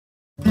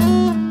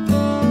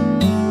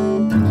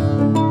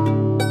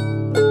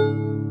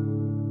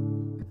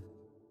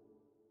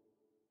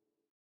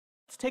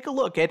take a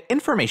look at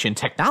information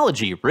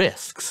technology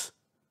risks.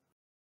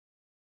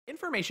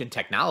 Information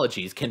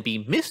technologies can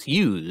be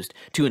misused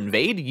to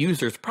invade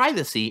users'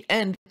 privacy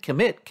and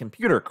commit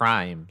computer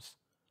crimes.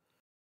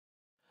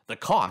 The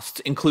costs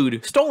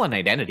include stolen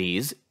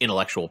identities,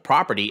 intellectual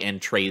property, and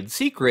trade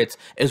secrets,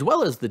 as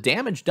well as the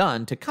damage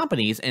done to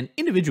companies and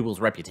individuals'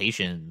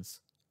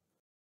 reputations.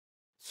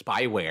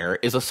 Spyware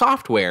is a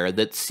software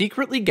that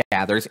secretly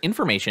gathers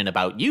information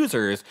about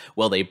users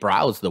while they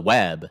browse the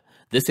web.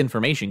 This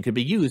information could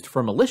be used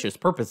for malicious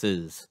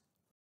purposes.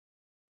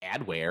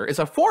 Adware is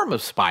a form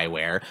of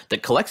spyware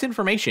that collects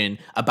information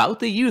about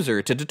the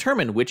user to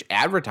determine which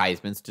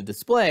advertisements to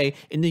display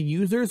in the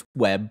user's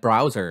web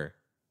browser.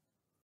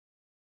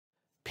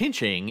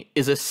 Phishing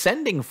is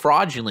sending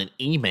fraudulent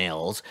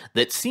emails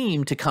that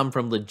seem to come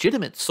from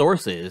legitimate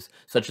sources,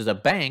 such as a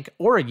bank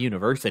or a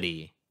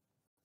university.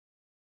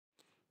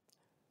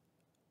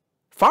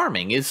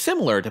 Pharming is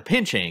similar to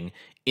phishing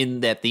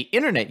in that the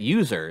internet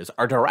users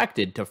are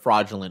directed to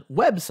fraudulent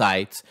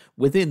websites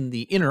within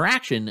the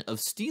interaction of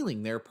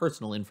stealing their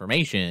personal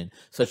information,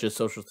 such as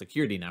social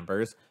security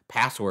numbers,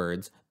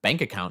 passwords,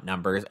 bank account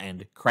numbers,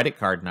 and credit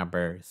card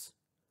numbers.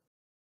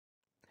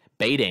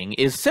 Baiting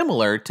is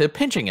similar to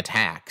phishing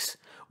attacks.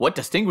 What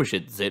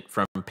distinguishes it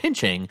from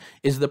phishing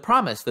is the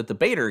promise that the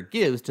baiter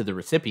gives to the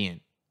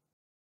recipient.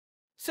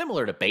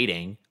 Similar to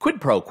baiting, quid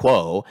pro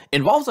quo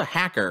involves a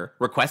hacker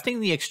requesting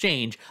the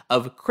exchange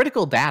of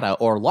critical data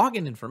or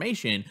login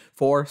information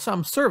for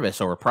some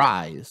service or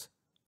prize.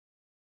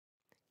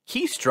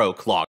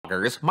 Keystroke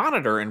loggers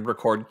monitor and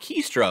record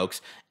keystrokes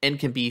and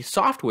can be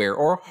software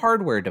or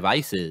hardware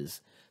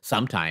devices.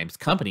 Sometimes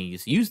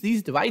companies use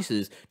these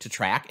devices to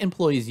track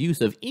employees'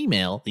 use of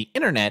email, the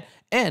internet,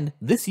 and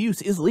this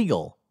use is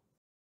legal.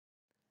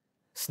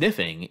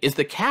 Sniffing is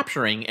the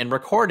capturing and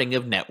recording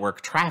of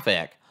network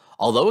traffic.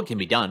 Although it can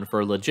be done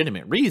for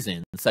legitimate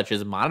reasons, such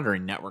as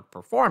monitoring network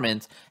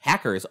performance,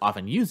 hackers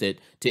often use it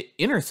to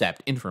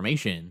intercept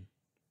information.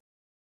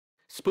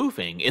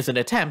 Spoofing is an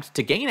attempt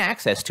to gain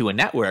access to a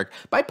network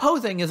by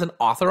posing as an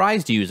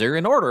authorized user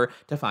in order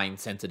to find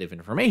sensitive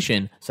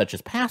information, such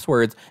as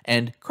passwords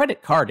and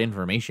credit card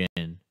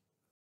information.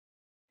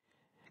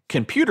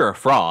 Computer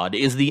fraud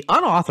is the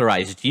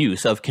unauthorized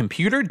use of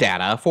computer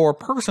data for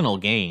personal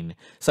gain,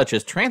 such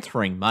as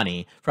transferring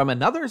money from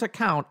another's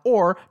account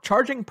or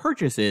charging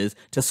purchases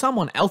to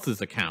someone else's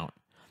account.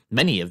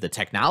 Many of the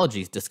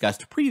technologies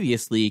discussed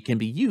previously can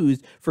be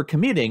used for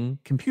committing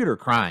computer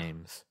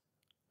crimes.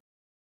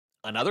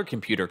 Another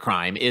computer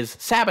crime is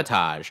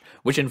sabotage,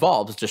 which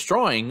involves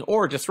destroying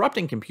or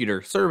disrupting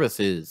computer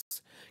services.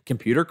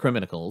 Computer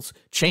criminals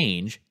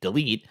change,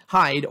 delete,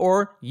 hide,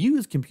 or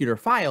use computer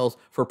files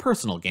for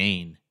personal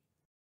gain.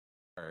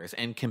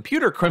 And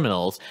computer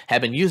criminals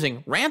have been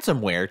using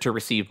ransomware to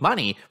receive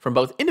money from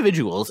both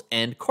individuals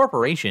and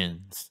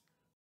corporations.